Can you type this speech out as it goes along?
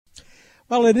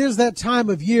Well, it is that time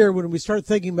of year when we start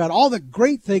thinking about all the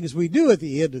great things we do at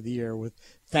the end of the year, with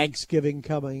Thanksgiving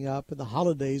coming up and the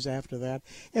holidays after that.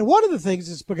 And one of the things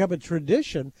that's become a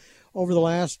tradition over the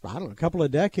last, I don't know, a couple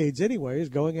of decades anyway, is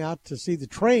going out to see the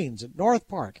trains at North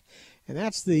Park. And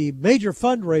that's the major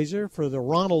fundraiser for the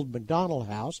Ronald McDonald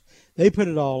House. They put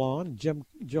it all on.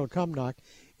 Joe Cumnock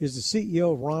is the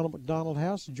CEO of Ronald McDonald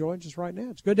House and joins us right now.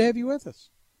 It's good to have you with us.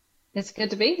 It's good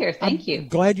to be here. Thank you. I'm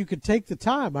glad you could take the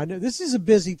time. I know this is a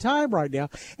busy time right now.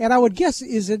 And I would guess,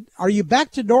 are you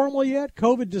back to normal yet?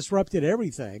 COVID disrupted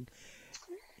everything.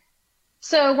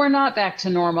 So we're not back to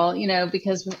normal,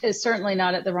 because it's certainly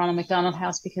not at the Ronald McDonald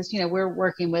House because, we're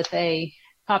working with a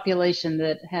population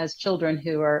that has children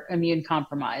who are immune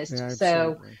compromised. Yeah,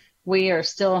 so we are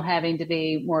still having to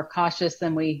be more cautious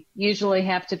than we usually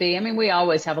have to be. I mean, we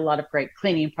always have a lot of great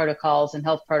cleaning protocols and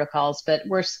health protocols, but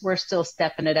we're still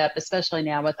stepping it up, especially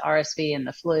now with RSV and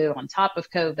the flu on top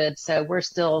of COVID. So we're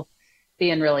still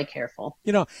being really careful.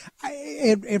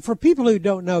 And for people who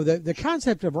don't know, the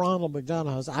concept of Ronald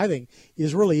McDonald House, I think,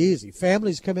 is really easy.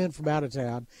 Families come in from out of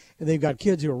town, and they've got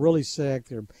kids who are really sick,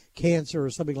 they're cancer or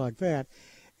something like that.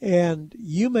 And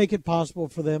you make it possible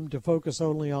for them to focus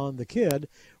only on the kid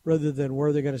rather than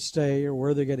where they're going to stay or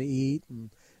where they're going to eat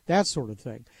and that sort of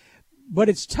thing. But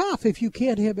it's tough if you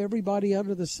can't have everybody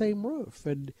under the same roof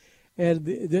and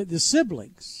the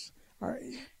siblings.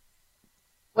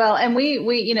 Well, and we,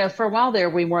 for a while there,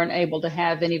 we weren't able to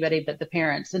have anybody but the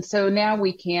parents. And so now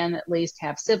we can at least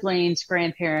have siblings,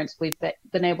 grandparents. We've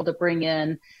been able to bring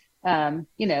in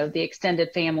the extended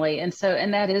family. And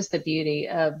that is the beauty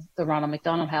of the Ronald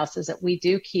McDonald House, is that we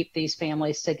do keep these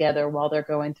families together while they're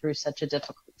going through such a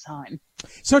difficult time.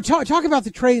 So talk about the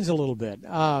trains a little bit.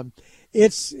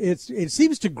 It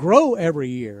seems to grow every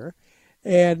year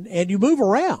and you move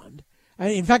around.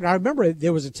 In fact, I remember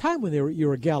there was a time when you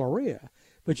were at Galleria,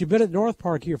 but you've been at North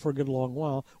Park here for a good long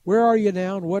while. Where are you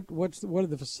now, and what do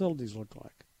the facilities look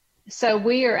like? So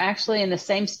we are actually in the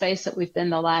same space that we've been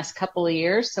the last couple of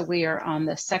years. So we are on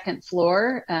the second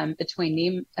floor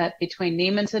between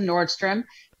Neiman's and Nordstrom,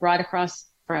 right across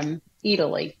from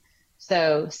Italy.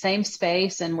 So same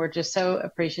space, and we're just so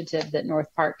appreciative that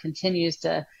North Park continues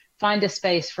to find a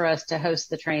space for us to host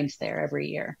the trains there every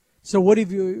year. So what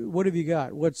have you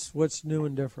got? What's new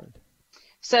and different?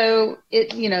 So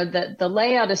the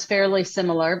layout is fairly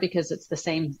similar because it's the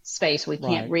same space. We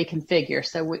can't reconfigure.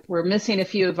 So we're missing a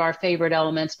few of our favorite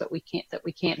elements, but we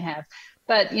can't have.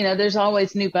 But there's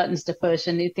always new buttons to push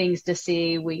and new things to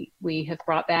see. We have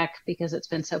brought back, because it's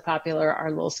been so popular,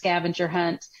 our little scavenger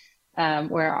hunt,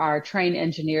 where our train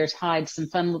engineers hide some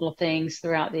fun little things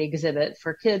throughout the exhibit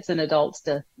for kids and adults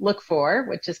to look for,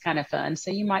 which is kind of fun. So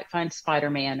you might find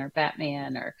Spider-Man or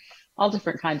Batman or all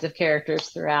different kinds of characters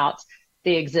throughout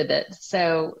the exhibit.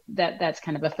 So that's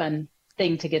kind of a fun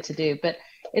thing to get to do. But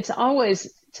it's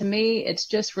always, to me, it's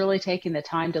just really taking the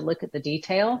time to look at the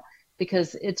detail,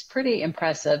 because it's pretty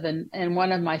impressive. And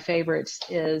one of my favorites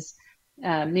is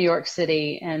New York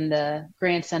City and the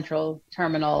Grand Central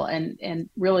Terminal. And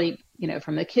really,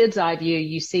 from the kid's eye view,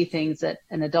 you see things that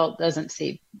an adult doesn't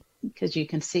see, because you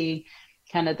can see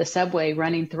kind of the subway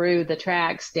running through the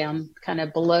tracks down kind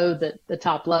of below the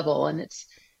top level. And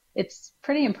it's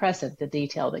pretty impressive, the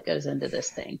detail that goes into this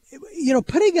thing.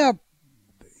 Putting up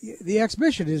the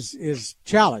exhibition is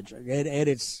challenging and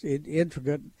it's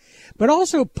intricate, but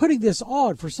also putting this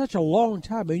on for such a long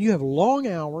time. I mean, you have long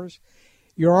hours.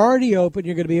 You're already open.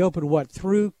 You're going to be open,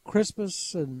 through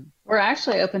Christmas? And we're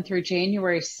actually open through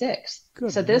January 6th.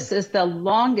 Good. So this is the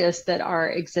longest that our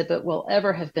exhibit will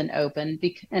ever have been open.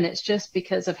 And it's just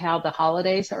because of how the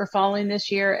holidays are falling this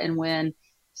year and when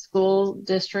school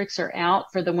districts are out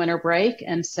for the winter break.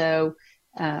 And so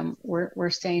we're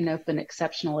staying open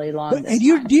exceptionally long. And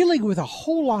you're dealing with a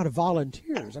whole lot of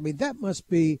volunteers. I mean, that must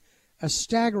be a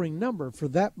staggering number for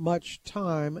that much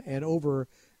time and over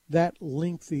that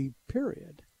lengthy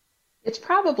period. It's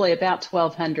probably about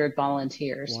 1,200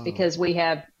 volunteers. Wow. Because we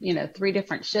have, 3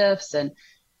 different shifts and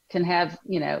can have,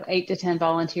 8 to 10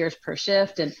 volunteers per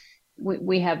shift. And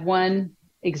we have one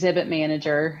exhibit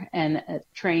manager and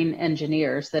train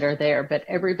engineers that are there, but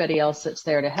everybody else that's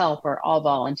there to help are all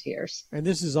volunteers. And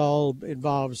this is all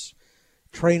involves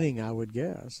training, I would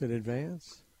guess, in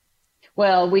advance.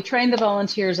 Well, we train the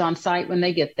volunteers on site when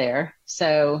they get there.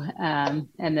 So, and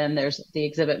then there's the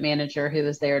exhibit manager who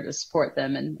is there to support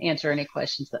them and answer any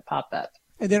questions that pop up.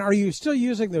 And then are you still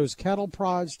using those cattle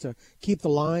prods to keep the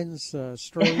lines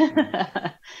straight?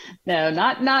 No,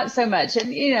 not so much.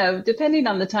 And, depending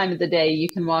on the time of the day, you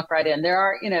can walk right in. There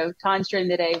are, times during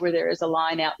the day where there is a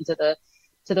line out into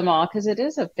the mall, because it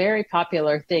is a very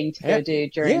popular thing to go do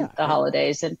during the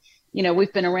holidays. And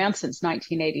we've been around since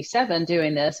 1987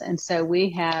 doing this. And so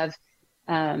we have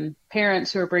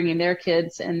parents who are bringing their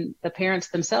kids, and the parents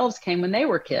themselves came when they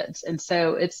were kids. And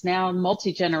so it's now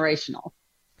multi-generational.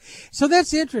 So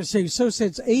that's interesting. So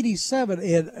since 87,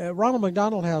 and Ronald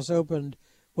McDonald House opened,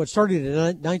 started in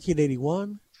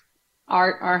 1981?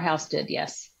 Our house did,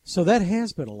 yes. So that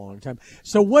has been a long time.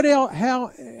 So what else?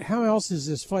 How else is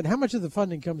this fund? How much of the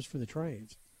funding comes from the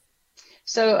trains?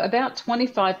 So about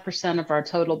 25% of our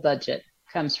total budget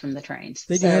comes from the trains.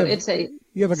 Then so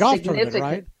you have a golf tournament,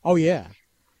 right? Oh yeah,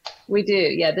 we do.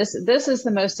 Yeah, this is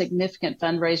the most significant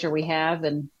fundraiser we have,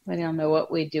 and I don't know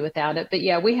what we'd do without it. But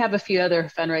yeah, we have a few other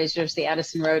fundraisers. The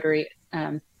Addison Rotary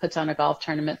puts on a golf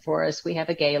tournament for us. We have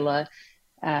a gala.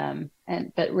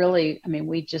 But really, I mean,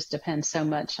 we just depend so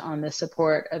much on the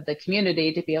support of the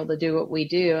community to be able to do what we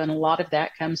do. And a lot of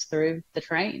that comes through the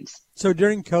trains. So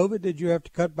during COVID, did you have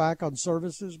to cut back on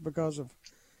services because of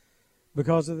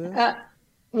this?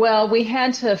 Well, we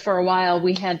had to, for a while,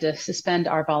 we had to suspend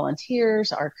our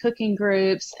volunteers, our cooking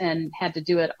groups, and had to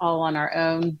do it all on our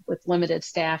own with limited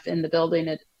staff in the building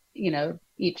at,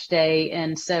 each day.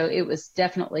 And so it was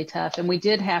definitely tough. And we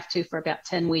did have to, for about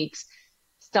 10 weeks,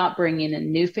 stop bringing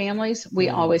in new families. We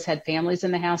always had families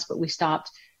in the house, but we stopped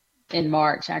in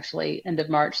March, actually, end of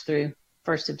March through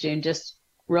 1st of June, just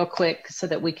real quick so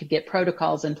that we could get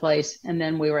protocols in place. And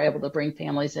then we were able to bring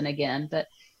families in again. But,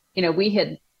 we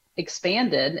had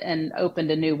expanded and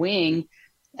opened a new wing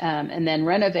and then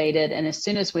renovated. And as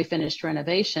soon as we finished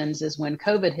renovations is when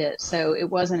COVID hit. So it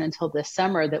wasn't until this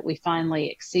summer that we finally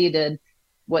exceeded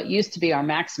what used to be our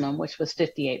maximum, which was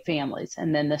 58 families.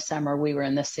 And then this summer we were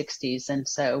in the 60s. And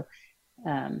so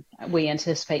we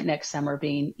anticipate next summer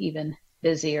being even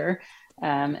busier.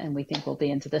 And we think we'll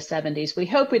be into the 70s. We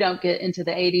hope we don't get into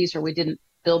the 80s, or we didn't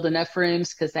build enough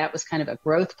rooms, because that was kind of a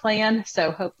growth plan.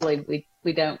 So hopefully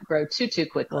we don't grow too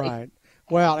quickly. Right.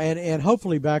 Well, and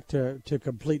hopefully back to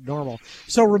complete normal.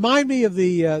 So remind me of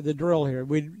the drill here.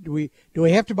 Do we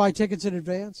have to buy tickets in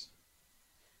advance?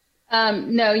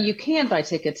 No, you can buy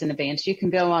tickets in advance. You can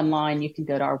go online. You can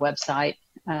go to our website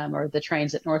or the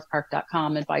trains at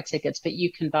northpark.com and buy tickets. But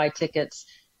you can buy tickets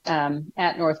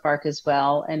at North Park as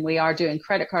well. And we are doing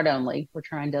credit card only. We're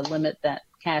trying to limit that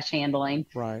cash handling.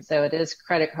 Right. So it is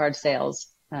credit card sales,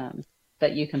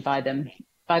 but you can buy them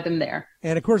there.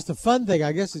 And of course, the fun thing,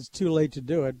 I guess it's too late to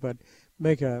do it, but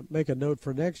make a note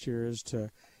for next year is to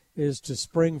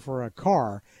spring for a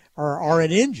car or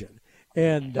an engine.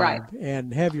 And right.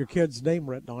 And have your kid's name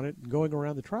written on it and going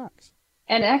around the tracks.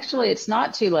 And actually, it's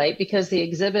not too late, because the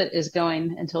exhibit is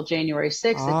going until January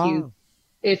 6th.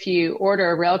 If you order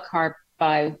a rail car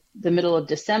by the middle of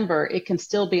December, it can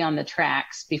still be on the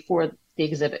tracks before the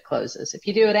exhibit closes. If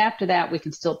you do it after that, we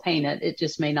can still paint it. It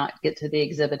just may not get to the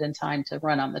exhibit in time to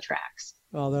run on the tracks.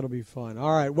 Oh, that'll be fun.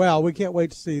 All right. Well, we can't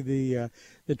wait to see the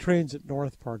trains at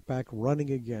North Park back running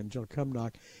again. Jill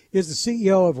Cumnock is the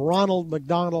CEO of Ronald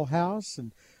McDonald House,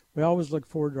 and we always look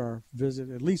forward to our visit,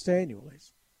 at least annually.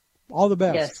 All the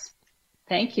best. Yes.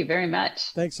 Thank you very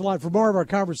much. Thanks a lot. For more of our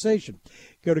conversation,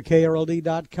 go to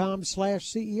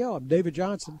krld.com/CEO. I'm David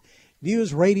Johnson,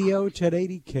 News Radio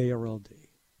 1080 KRLD.